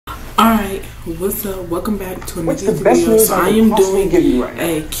Alright, what's up? Welcome back to another video. So I am doing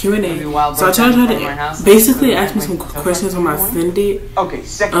a Q&A. So I told you to basically ask me some questions on my Send It. Okay,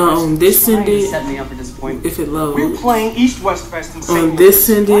 this Send It, if it loads. We're playing East West Fest in on this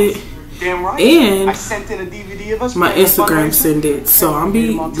Send It, damn right. and I sent in a DVD of us my Instagram Send It. So I'll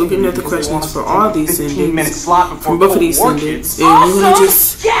be looking at the questions for all these Send It's, from both of these Send It's, and we're gonna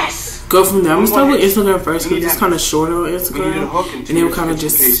just go from there. I'm gonna start with Instagram first because it's kind of shorter on Instagram, and then we'll kind of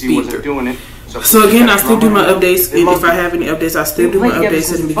just speed through. So again, I still do my updates, and if I have any updates, I still do my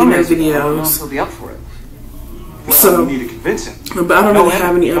updates at the beginning of videos. So, but I don't really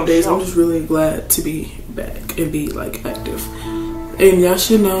have any updates. I'm just really glad to be back and be like active. And y'all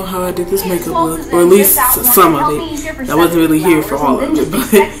should know how I did this makeup look, or at least some of it. I wasn't really here for all of it,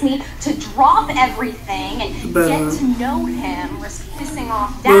 but me to drop everything and get to know him, pissing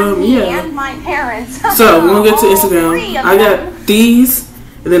off Daphne and my parents. So we're gonna get to Instagram. I got these,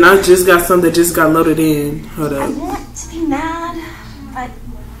 and then I just got some that just got loaded in. Hold up. I want to be mad, but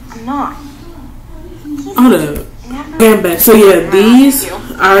I'm not. Hold up. Get back. So yeah, these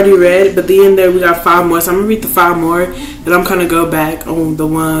I already read, but then there we got 5 more. So I'm gonna read the 5 more, and I'm gonna go back on the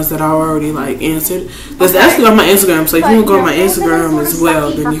ones that I already like answered. That's actually on my Instagram. So if you wanna go on my Instagram as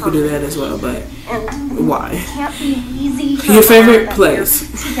well, then you can do that as well. But why? Your favorite place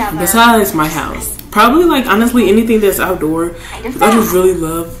besides my house? Probably like honestly anything that's outdoor. I just really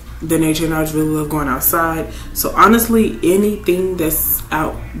love the nature, and I just really love going outside. So honestly, anything that's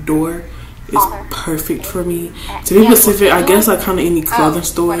outdoor is perfect for me. To be specific, I guess like kind of any clothing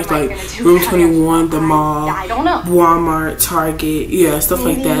stores like Room 21, the mall, Walmart, Target, yeah, stuff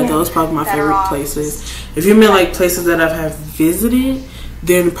like that. Those are probably my favorite places. If you mean like places that I have visited,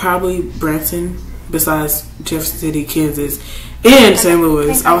 then probably Branson, besides Jefferson City, Kansas, and St.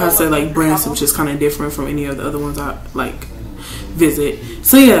 Louis. I would have to say like Branson, which is kind of different from any of the other ones I like visit.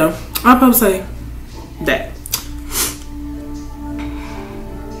 So yeah, I'll probably say that.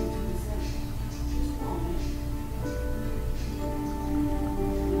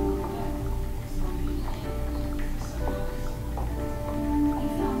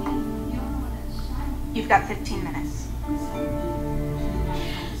 You've got 15 minutes.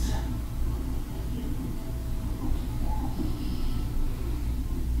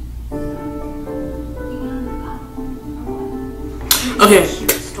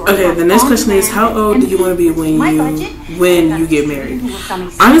 Okay, the next question is, how old do you want to be when you get married?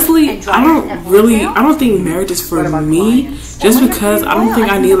 Honestly, I don't think marriage is for me, just because I don't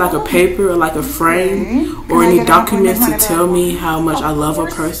think I need like a paper or like a frame or any documents to tell me how much I love a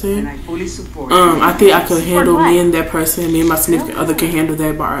person. I think I could handle me and that person, me and my significant other can handle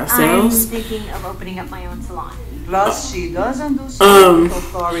that by ourselves. I'm thinking of opening up my own salon. Plus, she doesn't do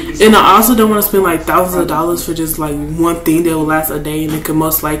and I also don't want to spend like thousands of dollars for just like one thing that will last a day and it could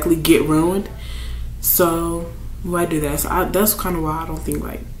most likely get ruined. So why do that? So that's kind of why I don't think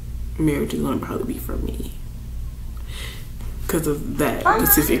like marriage is going to probably be for me, because of that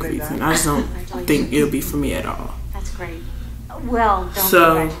specific reason. I just don't think it'll be for me at all. That's great. Well, don't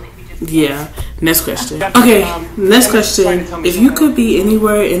so yeah, next question. Okay, next question. If you could be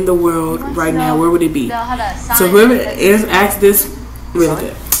anywhere in the world right now, where would it be? So whoever asked this, really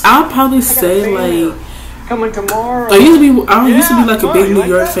good. I'll probably say like, I used to be like a big New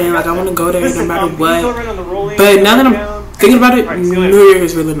York fan. Like I want to go there no matter what. But now that I'm thinking about it, New York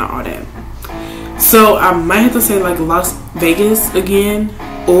is really not all that. So I might have to say like Las Vegas again,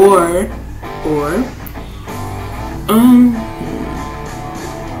 or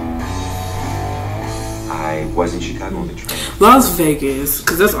I was in Chicago on the train. Las Vegas,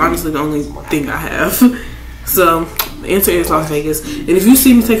 because that's honestly the only thing I have. So the answer is Las Vegas. And if you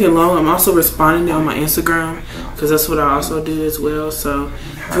see me taking long, I'm also responding on my Instagram, because that's what I also do as well. So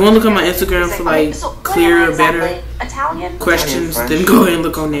if you want to look on my Instagram for like clearer, better questions, then go ahead and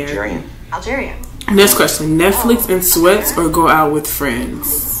look on there. Algerian. Next question: Netflix and sweats or go out with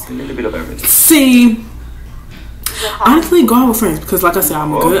friends? A little bit of everything. See, honestly, go out with friends, because like I said,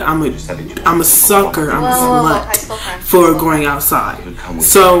 I'm a sucker, I'm a slut for going outside.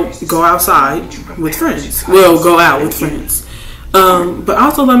 So go outside with friends. Well, go out with friends. But I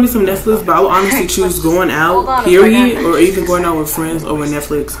also love me some Netflix, but I would honestly choose going out, period, or even going out with friends over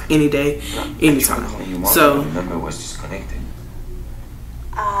Netflix any day, anytime. So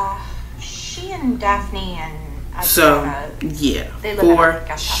she and Daphne and yeah,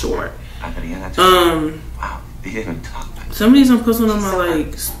 for sure. Some of these I'm posting on my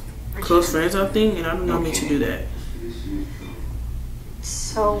like close friends, I think, and I don't know me to do that.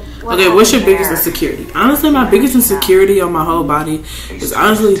 So okay, what's your biggest insecurity? Honestly, my biggest insecurity on my whole body is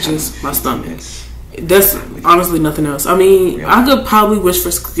honestly just my stomach. That's honestly nothing else. I mean, I could probably wish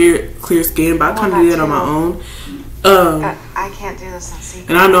for clear skin, but I kind of did it on my own. I can't do this in secret.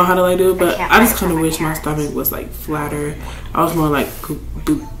 And I know how to like do it, but I just kind of wish my stomach was like flatter. I was more like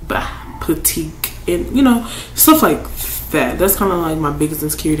petite, and you know, stuff like that. That's kind of like my biggest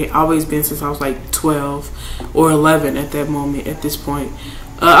insecurity. Always been since I was like 12 or 11 at that moment. At this point,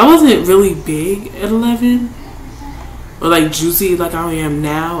 I wasn't really big at 11 or like juicy like I am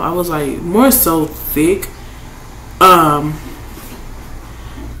now. I was like more so thick.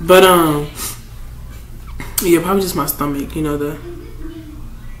 Yeah, probably just my stomach, you know,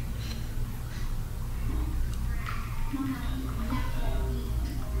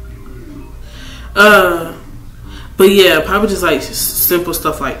 but yeah, probably just like simple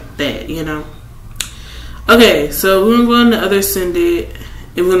stuff like that, you know. Okay, so we're gonna go on the other send it,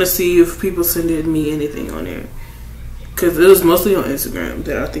 and we're gonna see if people sended me anything on there, because it was mostly on Instagram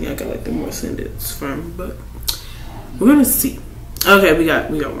that I think I got like the more send it's from, but we're gonna see. Okay, we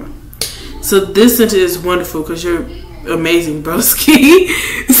got one. So this sentence is wonderful because you're amazing, broski.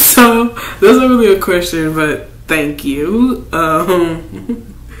 So that's not really a question, but thank you.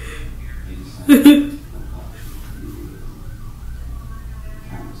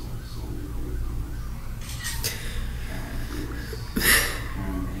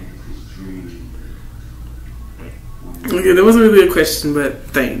 Okay, that wasn't really a question, but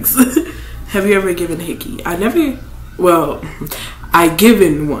thanks. Have you ever given a hickey? I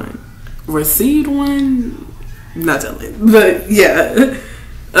given one. Received one? Not telling. But yeah.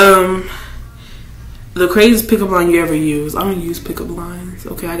 The craziest pickup line you ever use. I don't use pickup lines.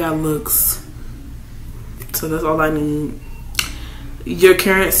 Okay, I got looks. So that's all I need. Your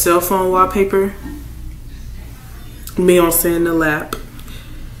current cell phone wallpaper. Me on sitting in the lap.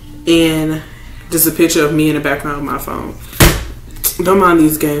 And just a picture of me in the background of my phone. Don't mind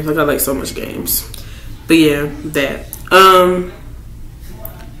these games. I got like so much games. But yeah, that.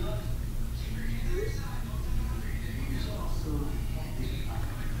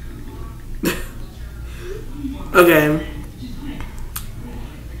 Okay.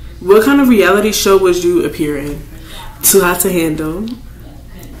 What kind of reality show would you appear in? Too Hot to Handle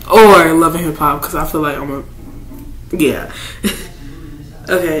or Love and Hip Hop? Because I feel like yeah.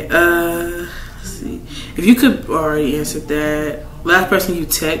 Okay. Let's see. If you could already answer that. Last person you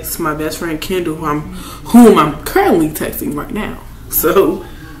text, my best friend Kendall, whom I'm currently texting right now. So,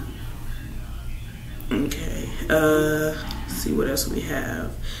 okay. Let's see what else we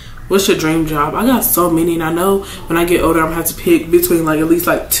have. What's your dream job? I got so many, and I know when I get older, I'm gonna have to pick between like at least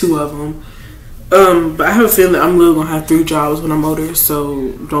like 2 of them. But I have a feeling that I'm literally gonna have 3 jobs when I'm older,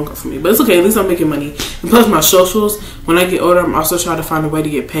 so don't go for me. But it's okay. At least I'm making money. And plus, my socials. When I get older, I'm also trying to find a way to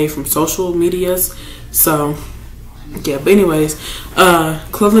get paid from social medias. So yeah. But anyways,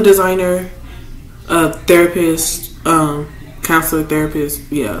 clothing designer, therapist, counselor, therapist.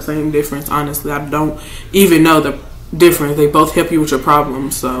 Yeah, same difference. Honestly, I don't even know the difference. They both help you with your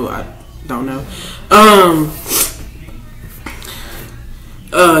problems, so I don't know.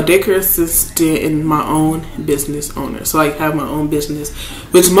 Daycare assistant and my own business owner. So I have my own business,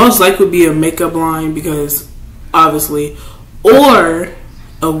 which most likely would be a makeup line, because obviously, or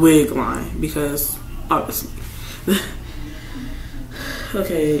a wig line, because obviously.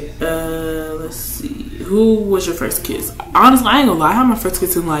 Okay, let's see. Who was your first kiss? Honestly, I ain't gonna lie. I had my first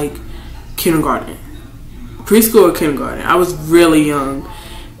kiss in like kindergarten. Preschool or kindergarten. I was really young.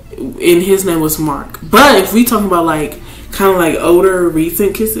 And his name was Mark. But if we talking about like kind of like older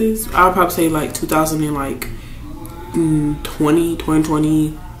recent kisses, I'll probably say like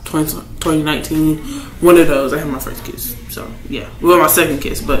 2020, 2019. One of those. I had my first kiss. So yeah. Well, my second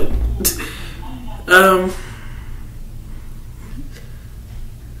kiss, but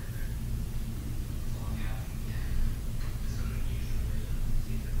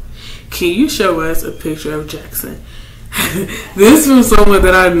can you show us a picture of Jackson? This was someone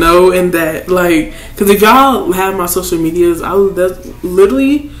that I know, and that like, because if y'all have my social medias, that's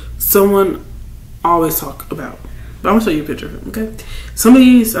literally someone I always talk about. But I'm gonna show you a picture of him. Okay, some of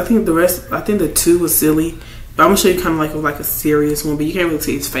these, I think the 2 was silly, but I'm gonna show you kind of like a serious one. But you can't really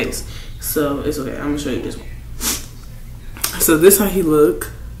see his face, so it's okay. I'm gonna show you this one. So this how he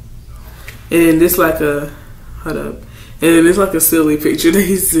look, and then this like a and then this like a silly picture that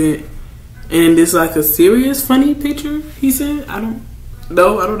he sent. And this like a serious funny picture he sent. I don't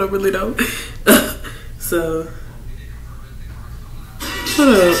really know. So shut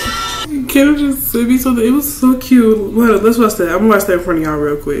up. Can you just send me something? It was so cute. Hold up, let's watch that. I'm gonna watch that in front of y'all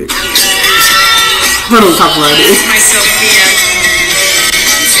real quick. Hold on, copyright it.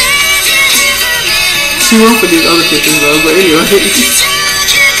 She won't for these other pictures though, but anyway.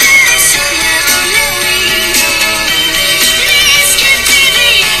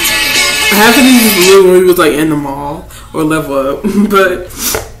 Half of these was when we was like in the mall or Level Up, but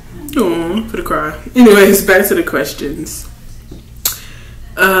for the cry. Anyways, back to the questions.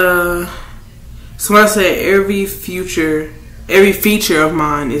 Someone said every feature of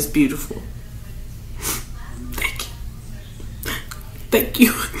mine is beautiful. Thank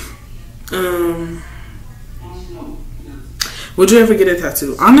you. Would you ever get a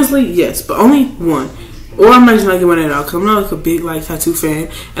tattoo? Honestly, yes, but only one. Or I might just not get one at all, because I'm not like a big like tattoo fan.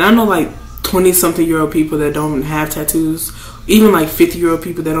 And I know like 20-something-year-old people that don't have tattoos. Even like 50-year-old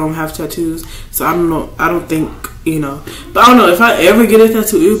people that don't have tattoos. So I don't know. I don't think, you know. But I don't know. If I ever get a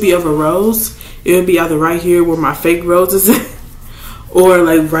tattoo, it would be of a rose. It would be either right here where my fake rose is at, or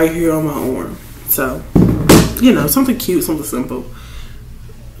like right here on my arm. So, you know, something cute, something simple.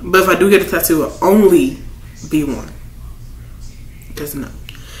 But if I do get a tattoo, it'll only be one. Because no.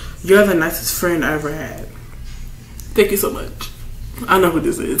 You're the nicest friend I ever had. Thank you so much. I know who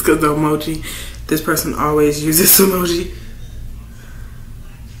this is because the emoji. This person always uses emoji.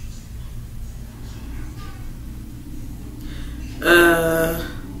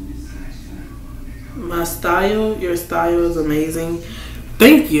 Your style is amazing.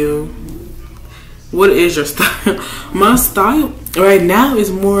 Thank you. What is your style? My style right now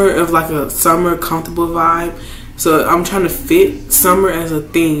is more of like a summer comfortable vibe. So I'm trying to fit summer as a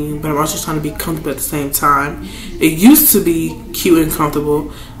theme, but I'm also trying to be comfortable at the same time. It used to be cute and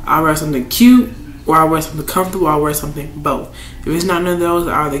comfortable. I wear something cute, or I wear something comfortable, or I wear something both. If it's not none of those,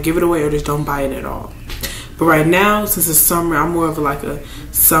 I either give it away or just don't buy it at all. But right now, since it's summer, I'm more of like a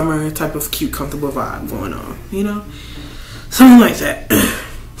summer type of cute, comfortable vibe going on. You know? Something like that.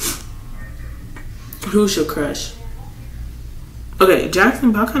 Who's your crush? Okay,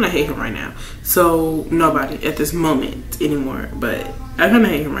 Jackson, but I kind of hate him right now. So, nobody at this moment anymore. But I kind of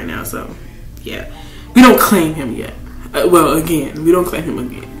hate him right now, so, yeah. We don't claim him yet. Well, again, we don't claim him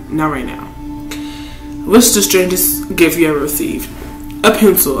again. Not right now. What's the strangest gift you ever received? A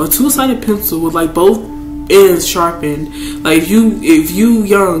pencil. A two-sided pencil with, like, both ends sharpened. Like, if you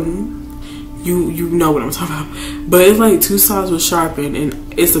young, you know what I'm talking about. But it's like two sides were sharpened, and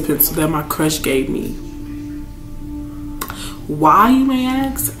it's a pencil that my crush gave me. Why, you may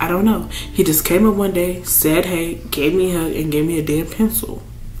ask? I don't know. He just came up one day, said hey, gave me a hug, and gave me a damn pencil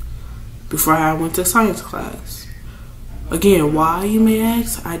before I went to science class. Again, why, you may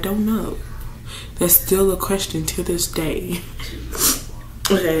ask? I don't know. That's still a question to this day.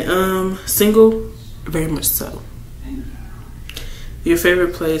 Okay, single? Very much so. Your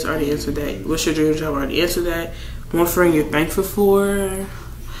favorite place? Already answered that. What's your dream job? Already answered that. One friend you're thankful for?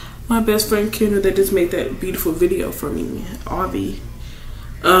 My best friend Kendra that just made that beautiful video for me, Avi.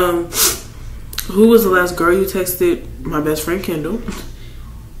 Who was the last girl you texted? My best friend Kendall.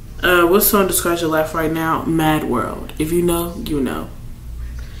 What song describes your life right now? Mad World. If you know, you know.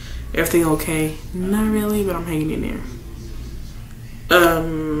 Everything okay? Not really, but I'm hanging in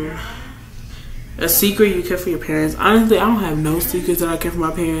there. A secret you kept from your parents? Honestly, I don't have no secrets that I kept from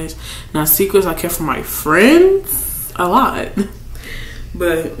my parents. Now, secrets I kept from my friends? A lot.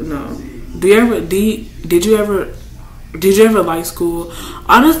 But no. Did you ever like school?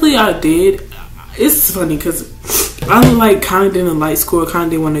 Honestly, I did. It's funny because I like kind of didn't like school. Kind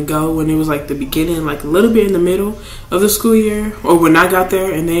of didn't want to go when it was like the beginning, like a little bit in the middle of the school year, or when I got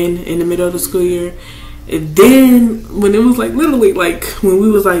there, and then in the middle of the school year, and then when it was like literally like when we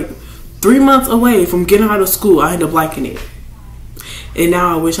was like 3 months away from getting out of school, I ended up liking it, and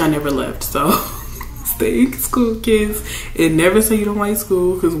now I wish I never left. So. Stay in school, kids, and never say you don't like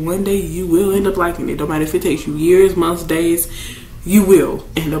school, because one day you will end up liking it. No matter if it takes you years, months, days, you will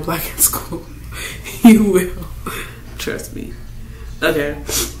end up liking school. You will. Trust me. Okay.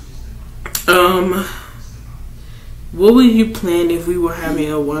 What would you plan if we were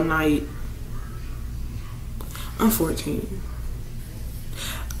having a one night? I'm 14.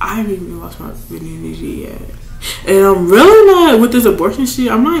 I haven't even lost my virginity yet, and I'm really not with this abortion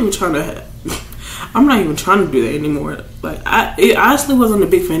shit. I'm not even trying to do that anymore. Like, I honestly wasn't a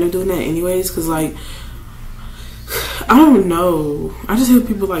big fan of doing that anyways, because, like, I don't know. I just hear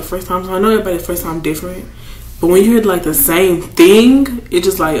people, like, first time. So I know everybody's first time different. But when you hear, like, the same thing, it's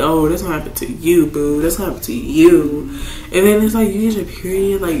just like, oh, this gonna happen to you, boo. This gonna happen to you. And then it's like, you get your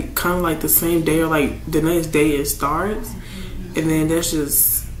period, like, kind of, like, the same day or, like, the next day it starts. And then that's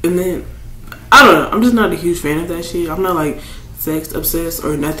just, and then, I don't know. I'm just not a huge fan of that shit. I'm not, like, sex obsessed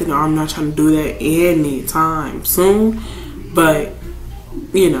or nothing. I'm not trying to do that anytime soon, but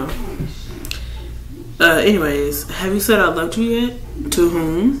you know. Anyways, have you said I loved you yet? To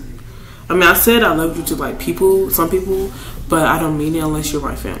whom? I mean, I said I loved you to like people, some people, but I don't mean it unless you're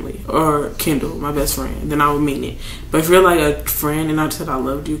my family or Kendall, my best friend. Then I would mean it. But if you're like a friend and I said I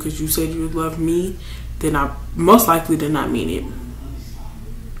loved you because you said you loved me, then I most likely did not mean it.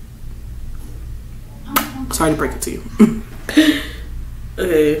 Sorry to break it to you.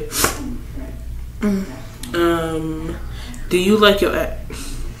 Okay. Do you like your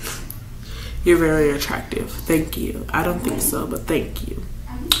ex? You're very attractive. Thank you. I don't think so, but thank you.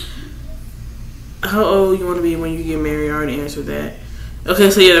 How old you want to be when you get married? I already answered that. Okay,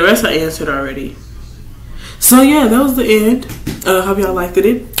 so yeah, the rest I answered already. So yeah, that was the end. Hope y'all liked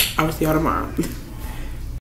it. I will see y'all tomorrow.